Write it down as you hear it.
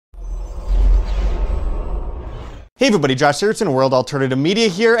Hey everybody, Josh Searson, World Alternative Media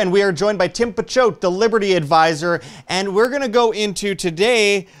here, and we are joined by Tim Picciott, the Liberty Advisor, and we're going to go into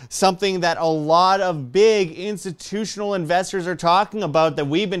today something that a lot of big institutional investors are talking about, that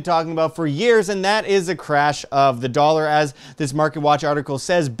we've been talking about for years, and that is a crash of the dollar. As this Market Watch article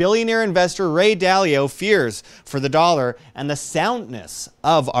says, billionaire investor Ray Dalio fears for the dollar and the soundness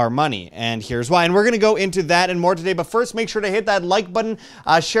of our money, and here's why. And we're going to go into that and more today, but first make sure to hit that like button,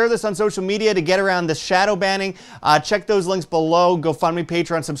 share this on social media to get around the shadow banning. Check those links below. GoFundMe,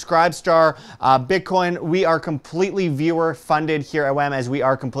 Patreon, Subscribestar, Bitcoin. We are completely viewer funded here at WAM, as we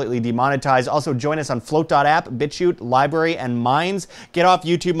are completely demonetized. Also join us on Float.app, BitChute, Library, and Minds. Get off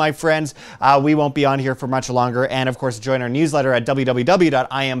YouTube, my friends. We won't be on here for much longer. And of course, join our newsletter at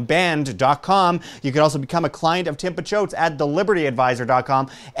www.iambanned.com. You can also become a client of Tim Picciott at thelibertyadvisor.com.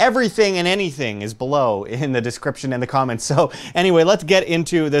 Everything and anything is below in the description and the comments. So anyway, let's get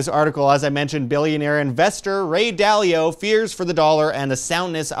into this article. As I mentioned, billionaire investor Ray Dalio fears for the dollar and the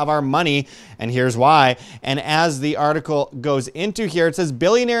soundness of our money, and here's why. And as the article goes into here, it says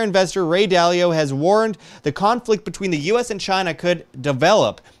billionaire investor Ray Dalio has warned the conflict between the U.S. and China could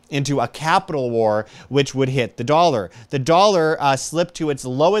develop into a capital war, which would hit the dollar. The dollar slipped to its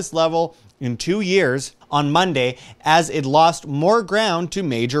lowest level in 2 years on Monday as it lost more ground to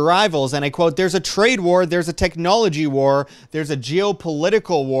major rivals. And I quote, "There's a trade war, there's a technology war, there's a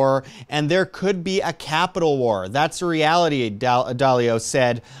geopolitical war, and there could be a capital war." That's the reality, Dalio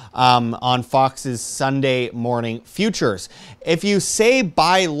said on Fox's Sunday Morning Futures. If you say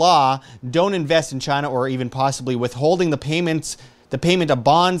by law, don't invest in China, or even possibly withholding the payment of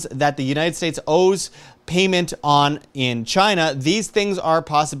bonds that the United States owes payment on in China, these things are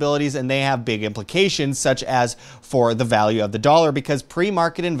possibilities, and they have big implications, such as for the value of the dollar, because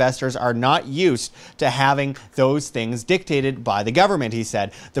pre-market investors are not used to having those things dictated by the government, he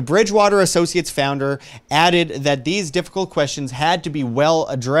said. The Bridgewater Associates founder added that these difficult questions had to be well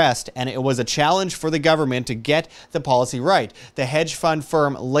addressed, and it was a challenge for the government to get the policy right. The hedge fund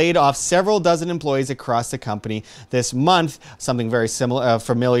firm laid off several dozen employees across the company this month, something very similar,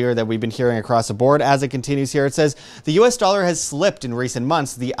 familiar that we've been hearing across the board. As it continues here, it says, the U.S. dollar has slipped in recent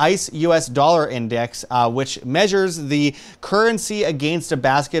months. The ICE U.S. dollar index, which measures the currency against a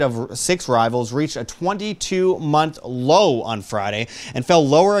basket of 6 rivals, reached a 22-month low on Friday and fell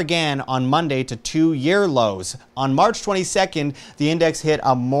lower again on Monday to 2-year lows. On March 22nd, the index hit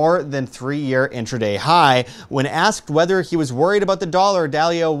a more than 3-year intraday high. When asked whether he was worried about the dollar,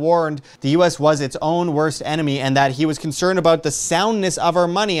 Dalio warned the U.S. was its own worst enemy and that he was concerned about the soundness of our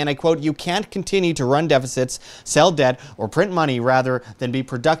money. And I quote, "You can't continue to run deficits, sell debt, or print money rather than be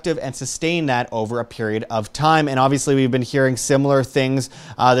productive and sustain that over a period of time." And obviously, we've been hearing similar things.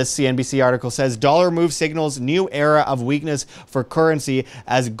 This CNBC article says, dollar move signals new era of weakness for currency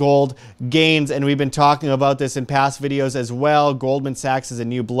as gold gains. And we've been talking about this in past videos as well. Goldman Sachs has a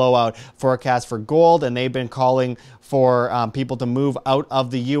new blowout forecast for gold, and they've been calling for people to move out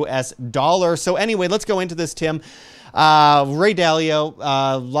of the U.S. dollar. So anyway, let's go into this, Tim. Ray Dalio,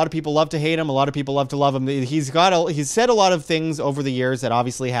 a lot of people love to hate him. A lot of people love to love him. He's said a lot of things over the years that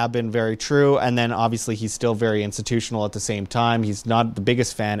obviously have been very true. And then obviously he's still very institutional at the same time. He's not the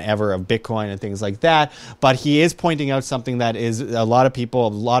biggest fan ever of Bitcoin and things like that. But he is pointing out something that is a lot of people, a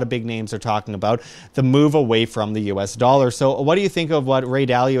lot of big names are talking about, the move away from the U.S. dollar. So what do you think of what Ray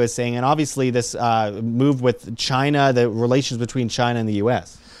Dalio is saying? And obviously this move with China, the relations between China and the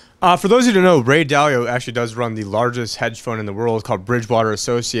U.S. For those who don't know, Ray Dalio actually does run the largest hedge fund in the world called Bridgewater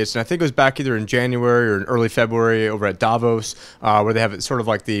Associates. And I think it was back either in January or in early February over at Davos, where they have it sort of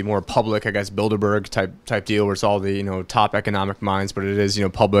like the more public, I guess, Bilderberg type deal, where it's all the, top economic minds, but it is,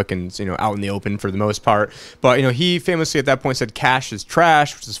 public and, out in the open for the most part. But, he famously at that point said cash is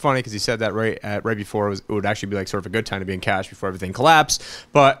trash, which is funny because he said that right before it would actually be like sort of a good time to be in cash before everything collapsed.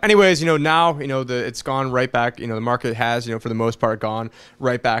 But anyways, now, it's gone right back. The market has, for the most part, gone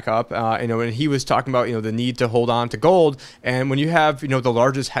right back up, and he was talking about, the need to hold on to gold. And when you have, the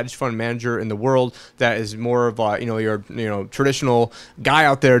largest hedge fund manager in the world that is more of your, traditional guy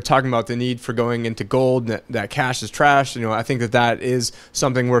out there talking about the need for going into gold, that cash is trash, I think that is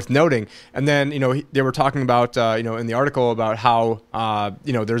something worth noting. And then, they were talking about, in the article about how,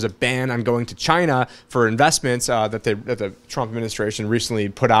 there's a ban on going to China for investments that the Trump administration recently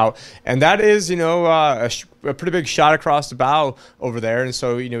put out. And that is, a pretty big shot across the bow over there. And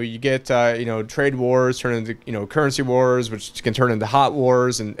so, you get, trade wars turn into, currency wars, which can turn into hot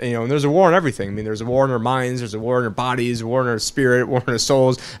wars. And, and there's a war on everything. I mean, there's a war in our minds, there's a war in our bodies, a war in our spirit, a war in our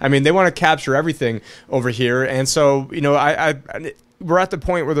souls. I mean, they want to capture everything over here. And so, we're at the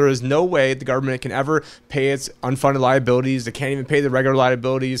point where there is no way the government can ever pay its unfunded liabilities. They can't even pay the regular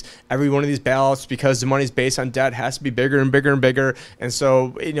liabilities. Every one of these bailouts, because the money's based on debt, has to be bigger and bigger and bigger. And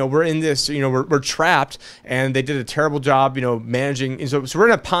so, we're in this, we're trapped, and they did a terrible job, managing. And so we're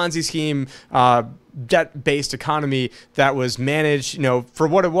in a Ponzi scheme, debt-based economy that was managed, for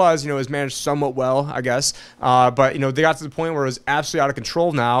what it was, it was managed somewhat well, I guess. But, they got to the point where it was absolutely out of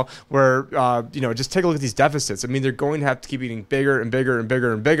control now, where, just take a look at these deficits. I mean, they're going to have to keep getting bigger and bigger and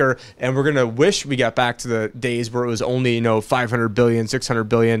bigger and bigger. And we're going to wish we got back to the days where it was only, 500 billion, 600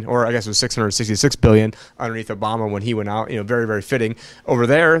 billion, or I guess it was 666 billion underneath Obama when he went out, very, very fitting over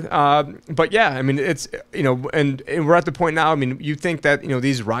there. But yeah, I mean, it's, and we're at the point now, I mean, you think that,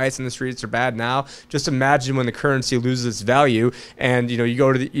 these riots in the streets are bad now. Just imagine when the currency loses its value, and you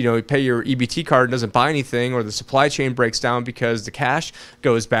go to the, you pay your EBT card and doesn't buy anything, or the supply chain breaks down because the cash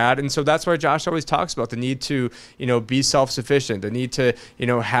goes bad. And so that's why Josh always talks about the need to be self-sufficient, the need to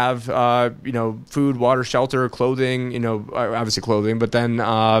have food, water, shelter, clothing, obviously clothing, but then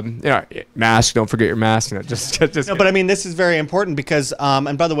mask. Don't forget your mask. Just no, but I mean, this is very important because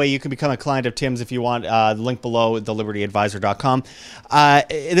and by the way, you can become a client of Tim's if you want. The link below, thelibertyadvisor.com.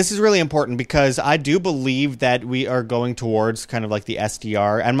 This is really important because I do believe that we are going towards kind of like the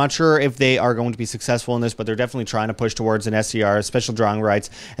SDR. I'm not sure if they are going to be successful in this, but they're definitely trying to push towards an SDR, special drawing rights,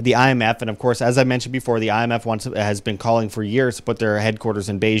 at the IMF. And of course, as I mentioned before, the IMF has been calling for years to put their headquarters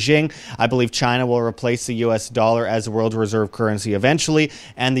in Beijing. I believe China will replace the US dollar as the world reserve currency eventually.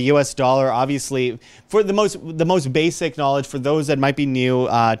 And the US dollar, obviously, for the most basic knowledge, for those that might be new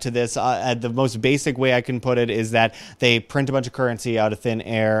to this, the most basic way I can put it is that they print a bunch of currency out of thin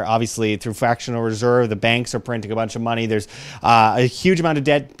air, obviously through fractional reserve. The banks are printing a bunch of money. There's a huge amount of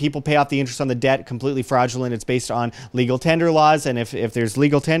debt. People pay off the interest on the debt, completely fraudulent. It's based on legal tender laws. And if there's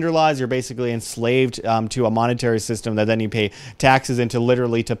legal tender laws, you're basically enslaved to a monetary system that then you pay taxes into,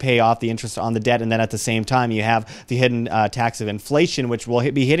 literally to pay off the interest on the debt. And then at the same time, you have the hidden tax of inflation, which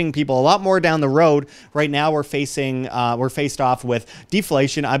will be hitting people a lot more down the road. Right now, we're faced off with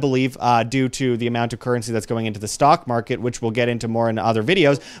deflation, I believe, due to the amount of currency that's going into the stock market, which we'll get into more in other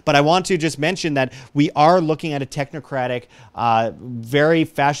videos. But I want to just mention that we are looking at a technocratic, very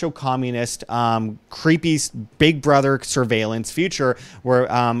fascio-communist, creepy big brother surveillance future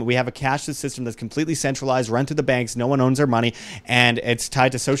where we have a cashless system that's completely centralized, run through the banks, no one owns our money, and it's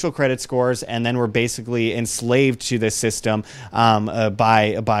tied to social credit scores, and then we're basically enslaved to this system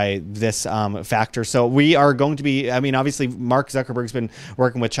by this factor. So we are going to be, I mean, obviously Mark Zuckerberg's been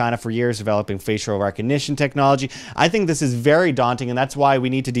working with China for years, developing facial recognition technology. I think this is very daunting, and that's why we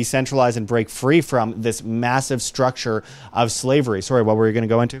need to decentralize and break free from this massive structure of slavery. Sorry, what were you going to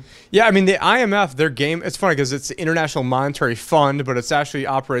go into? Yeah, I mean, the IMF, their game, it's funny because it's the International Monetary Fund, but it's actually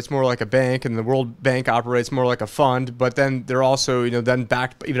operates more like a bank, and the World Bank operates more like a fund. But then they're also, then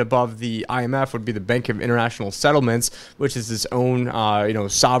backed even above the IMF would be the Bank of International Settlements, which is its own,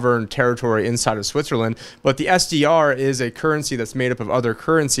 sovereign territory inside of Switzerland. But the SDR is a currency that's made up of other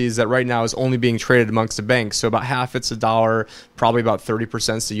currencies that right now is only being traded amongst the banks. So about half it's a dollar, probably about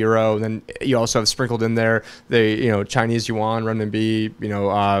 30% is the euro. And then you also have sprinkled in there the Chinese yuan, renminbi.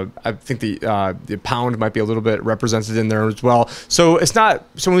 I think the pound might be a little bit represented in there as well. So it's not.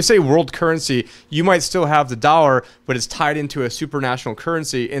 So when we say world currency, you might still have the dollar, but it's tied into a supranational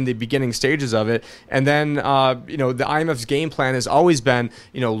currency in the beginning stages of it. And then the IMF's game plan has always been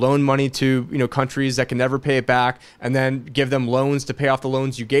loan money to countries that can never pay it back, and then give them loans to pay off the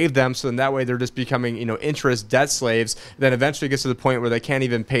loans you gave them. So then that way they're just becoming interest debt slaves. Then eventually it gets to the point where they can't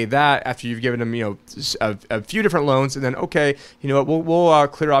even pay that after you've given them a few different loans, and then okay, we'll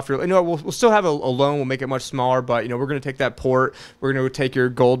clear off your we'll still have a loan, we'll make it much smaller, but we're going to take that port, we're going to take your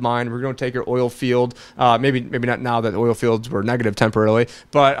gold mine, we're going to take your oil field, maybe not now that oil fields were negative temporarily,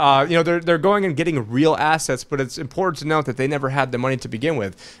 but they're going and getting real assets. But it's important to note that they never had the money to begin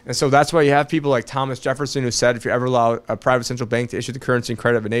with, and so that's why you have people like Thomas Jefferson who said if you ever allow a private central bank to issue the currency and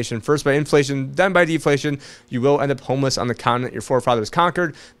credit of a nation, first by inflation, then by deflation, you will end up homeless on the continent your forefathers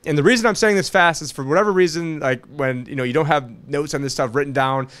conquered. And the reason I'm saying this fast is for whatever reason, like when you don't have notes on this stuff written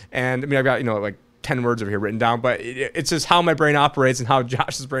down, and I mean I've got like 10 words over here written down, but it's just how my brain operates and how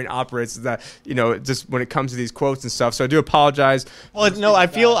Josh's brain operates is that, just when it comes to these quotes and stuff. So I do apologize. Well, no, I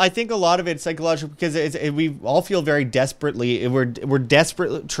think a lot of it's psychological because we all feel very desperately, we're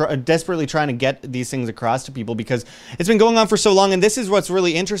desperately trying to get these things across to people because it's been going on for so long. And this is what's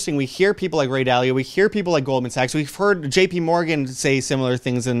really interesting. We hear people like Ray Dalio, we hear people like Goldman Sachs, we've heard JP Morgan say similar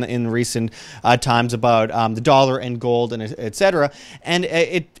things in recent times about the dollar and gold and et cetera. And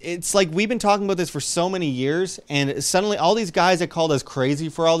it's like we've been talking about this for so many years, and suddenly all these guys that called us crazy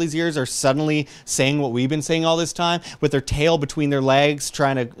for all these years are suddenly saying what we've been saying all this time, with their tail between their legs,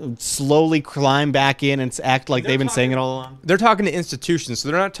 trying to slowly climb back in and act like they've been saying it all along. They're talking to institutions, so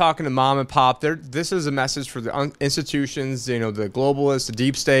they're not talking to mom and pop. This is a message for the institutions, the globalists, the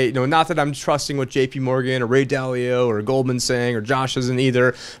deep state. Not that I'm trusting what J.P. Morgan or Ray Dalio or Goldman saying, or Josh isn't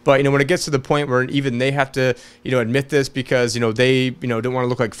either. But when it gets to the point where even they have to admit this, because they don't want to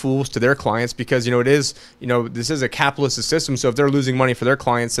look like fools to their clients, because it is this is a capitalist system. So if they're losing money for their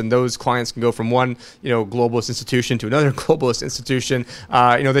clients, then those clients can go from one globalist institution to another globalist institution.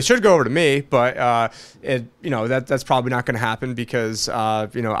 They should go over to me, but that's probably not going to happen, because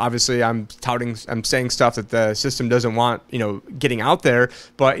obviously I'm saying stuff that the system doesn't want getting out there.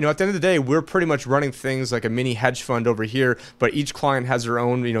 But at the end of the day, we're pretty much running things like a mini hedge fund over here, but each client has their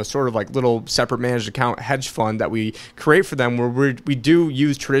own sort of like little separate managed account hedge fund that we create for them, where we do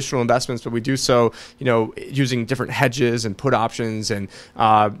use traditional investments, but we do so using different hedges and put options, and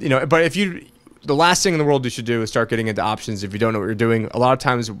but if you the last thing in the world you should do is start getting into options if you don't know what you're doing. A lot of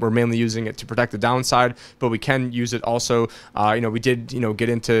times we're mainly using it to protect the downside, but we can use it also. We did get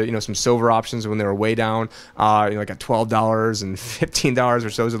into some silver options when they were way down, like at $12 and $15 or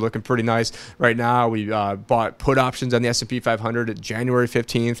so. Those are looking pretty nice right now. We bought put options on the S&P 500 at January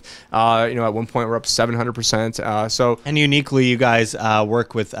 15th. At one point we're up 700%. And uniquely, you guys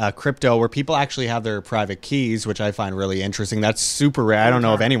work with crypto, where people actually have their private keys, which I find really interesting. That's super rare. I don't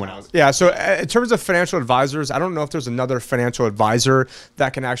know of anyone else. Yeah. So in terms of financial advisors, I don't know if there's another financial advisor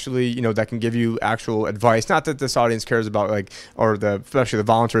that can actually, that can give you actual advice. Not that this audience cares about, especially the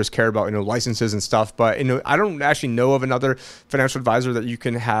volunteers care about, licenses and stuff. But, I don't actually know of another financial advisor that you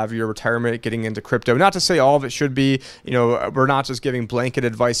can have your retirement getting into crypto. Not to say all of it should be, we're not just giving blanket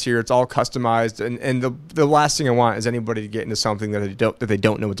advice here. It's all customized. And the last thing I want is anybody to get into something that they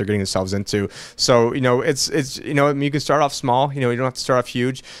don't know what they're getting themselves into. So, it's you can start off small. You don't have to start off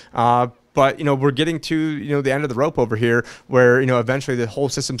huge. But, we're getting to, the end of the rope over here, where, eventually the whole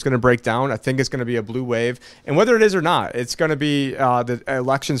system's going to break down. I think it's going to be a blue wave. And whether it is or not, it's going to be, the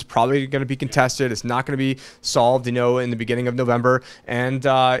election's probably going to be contested. It's not going to be solved, in the beginning of November. And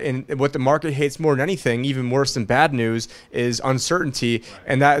what the market hates more than anything, even worse than bad news, is uncertainty. Right.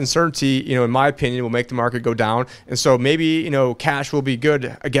 And that uncertainty, in my opinion, will make the market go down. And so maybe, cash will be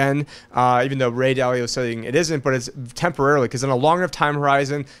good again, even though Ray Dalio is saying it isn't, but it's temporarily, because in a long enough time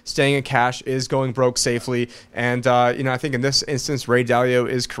horizon, staying in cash is going broke safely. And I think in this instance Ray Dalio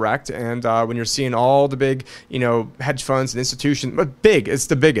is correct. And when you're seeing all the big hedge funds and institutions, but it's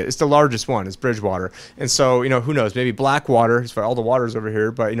the largest one is Bridgewater. And so who knows, maybe Blackwater, all the waters over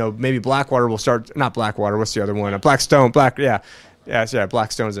here, but maybe Blackwater will start, not Blackwater, what's the other one, Blackstone,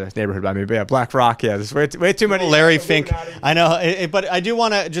 Blackstone's a neighborhood by me, but BlackRock, there's way too many. Larry Fink, I know, but I do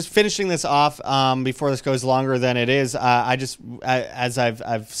want to just finishing this off before this goes longer than it is. As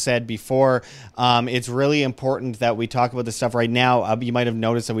I've said before, it's really important that we talk about this stuff right now. You might have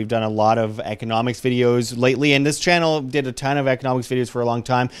noticed that we've done a lot of economics videos lately, and this channel did a ton of economics videos for a long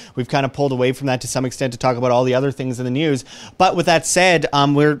time. We've kind of pulled away from that to some extent to talk about all the other things in the news. But with that said,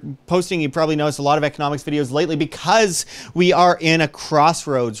 we're posting, you probably noticed, a lot of economics videos lately, because we are in a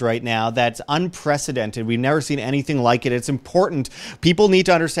crossroads right now that's unprecedented. We've never seen anything like it. It's important. People need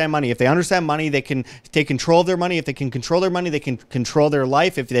to understand money. If they understand money, they can take control of their money. If they can control their money, they can control their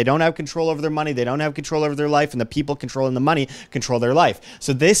life. If they don't have control over their money, they don't have control over their life, and the people controlling the money control their life.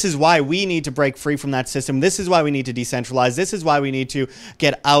 So this is why we need to break free from that system. This is why we need to decentralize. This is why we need to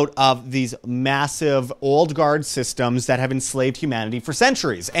get out of these massive old guard systems that have enslaved humanity for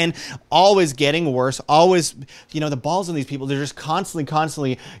centuries, and always getting worse. Always, the balls on these people, they're just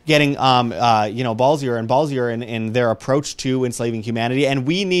constantly getting ballsier and ballsier in their approach to enslaving humanity, and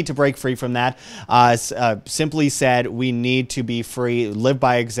we need to break free from that. Simply said, we need to be free, live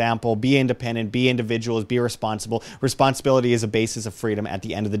by example, be independent, be individuals, be responsible. Responsibility is a basis of freedom at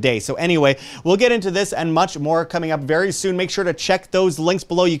the end of the day. So anyway, we'll get into this and much more coming up very soon. Make sure to check those links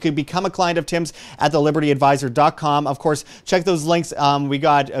below. You could become a client of Tim's at thelibertyadvisor.com. Of course, check those links. We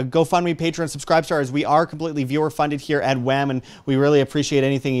got a GoFundMe, Patreon, Subscribe Stars. We are completely viewer funded here at WHAM, and we really appreciate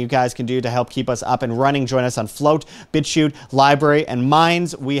anything you guys can do to help keep us up and running. Join us on Float, BitChute, Library, and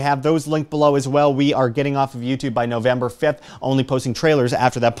Minds. We have those linked below as well. We are getting off of YouTube by November 5th, only posting trailers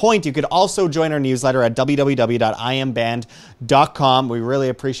after that point. You could also join our newsletter at www.iamband.com. We really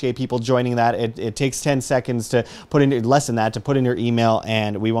appreciate people joining that. It takes 10 seconds to put in, less than that, to put in your email,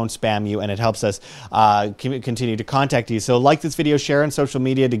 and we won't spam you, and it helps us continue to contact you. So like this video, share on social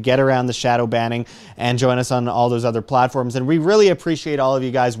media to get around the shadow banning, and join us on all those other platforms. And we really appreciate all of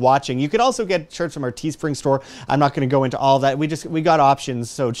you guys watching. You can also get shirts from our Teespring store. I'm not going to go into all that. We got options,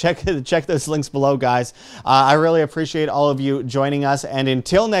 so check those links below, guys. I really appreciate all of you joining us, and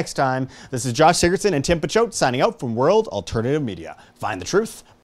until next time, this is Josh Sigurdson and Tim Picciott signing out from World Alternative Media. Find the truth,